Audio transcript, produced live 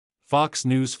Fox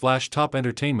News Flash top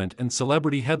entertainment and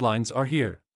celebrity headlines are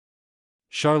here.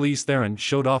 Charlize Theron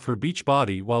showed off her beach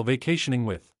body while vacationing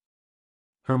with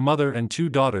her mother and 2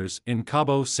 daughters in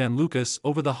Cabo San Lucas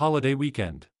over the holiday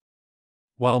weekend.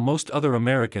 While most other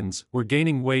Americans were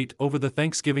gaining weight over the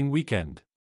Thanksgiving weekend,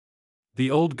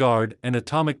 the old guard and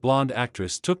atomic blonde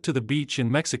actress took to the beach in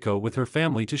Mexico with her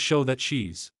family to show that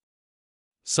she's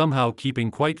somehow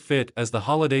keeping quite fit as the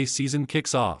holiday season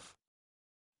kicks off.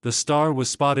 The star was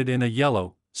spotted in a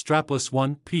yellow, strapless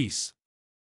one-piece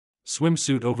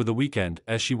swimsuit over the weekend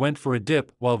as she went for a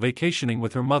dip while vacationing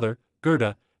with her mother,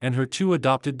 Gerda, and her 2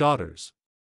 adopted daughters,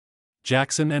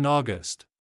 Jackson and August.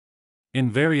 In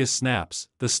various snaps,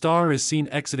 the star is seen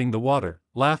exiting the water,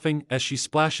 laughing as she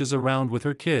splashes around with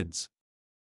her kids.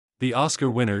 The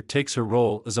Oscar winner takes her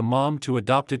role as a mom to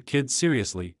adopted kids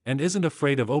seriously and isn't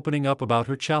afraid of opening up about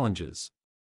her challenges.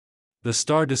 The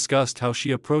star discussed how she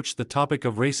approached the topic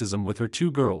of racism with her 2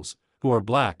 girls, who are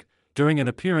black, during an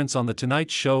appearance on The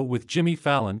Tonight Show with Jimmy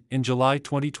Fallon in July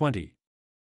 2020.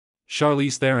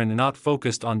 Charlize Theron, not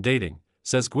focused on dating,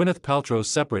 says Gwyneth Paltrow's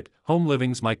separate, home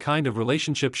living's my kind of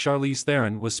relationship. Charlize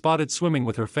Theron was spotted swimming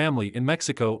with her family in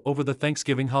Mexico over the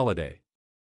Thanksgiving holiday.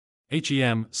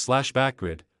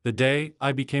 Backgrid, the day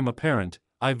I became a parent,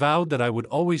 I vowed that I would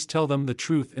always tell them the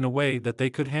truth in a way that they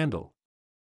could handle.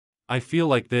 I feel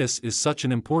like this is such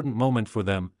an important moment for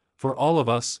them, for all of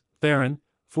us, Theron,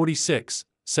 46,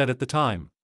 said at the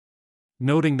time,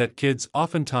 noting that kids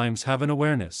oftentimes have an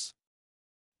awareness.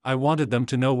 I wanted them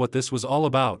to know what this was all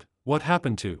about, what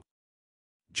happened to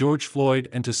George Floyd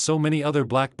and to so many other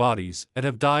black bodies that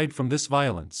have died from this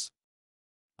violence.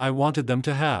 I wanted them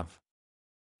to have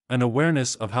an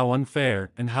awareness of how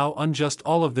unfair and how unjust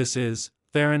all of this is,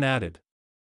 Theron added.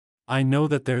 I know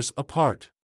that there's a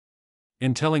part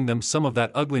in telling them some of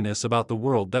that ugliness about the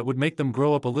world that would make them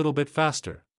grow up a little bit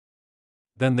faster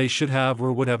than they should have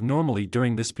or would have normally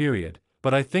during this period,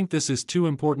 but I think this is too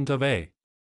important of a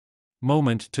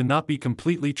moment to not be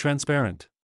completely transparent.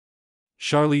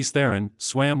 Charlize Theron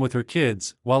swam with her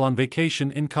kids while on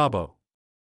vacation in Cabo.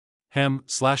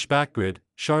 Backgrid,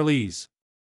 Charlize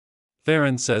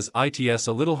Theron says it's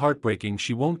a little heartbreaking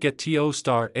she won't get to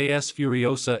star as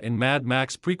Furiosa in Mad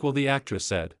Max prequel. The actress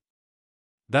said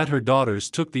that her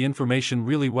daughters took the information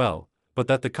really well, but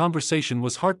that the conversation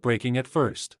was heartbreaking at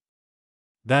first.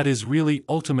 That is really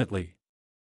ultimately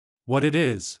what it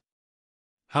is.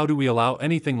 How do we allow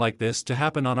anything like this to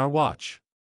happen on our watch?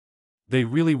 They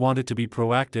really wanted to be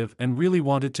proactive and really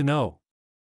wanted to know.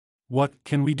 What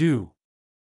can we do?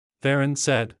 Theron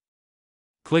said.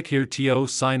 Click here to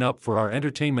sign up for our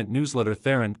entertainment newsletter.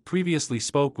 Theron previously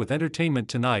spoke with Entertainment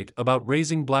Tonight about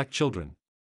raising black children,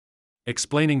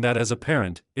 explaining that as a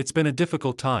parent, it's been a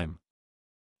difficult time.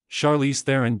 Charlize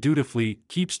Theron dutifully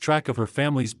keeps track of her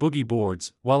family's boogie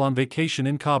boards while on vacation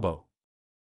in Cabo.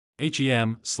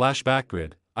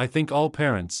 Backgrid, I think all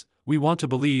parents, we want to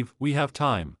believe we have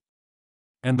time.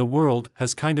 And the world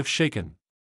has kind of shaken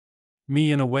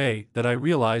me in a way that I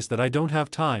realize that I don't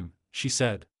have time, she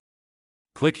said.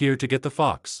 Click here to get the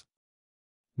Fox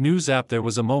News app. There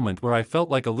was a moment where I felt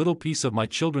like a little piece of my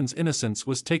children's innocence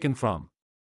was taken from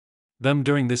them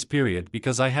during this period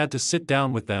because I had to sit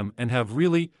down with them and have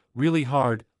really, really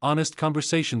hard, honest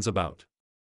conversations about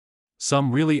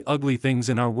some really ugly things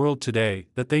in our world today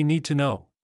that they need to know.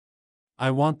 I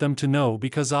want them to know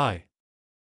because I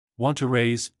want to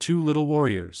raise 2 little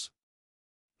warriors.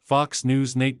 Fox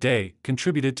News' Nate Day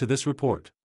contributed to this report.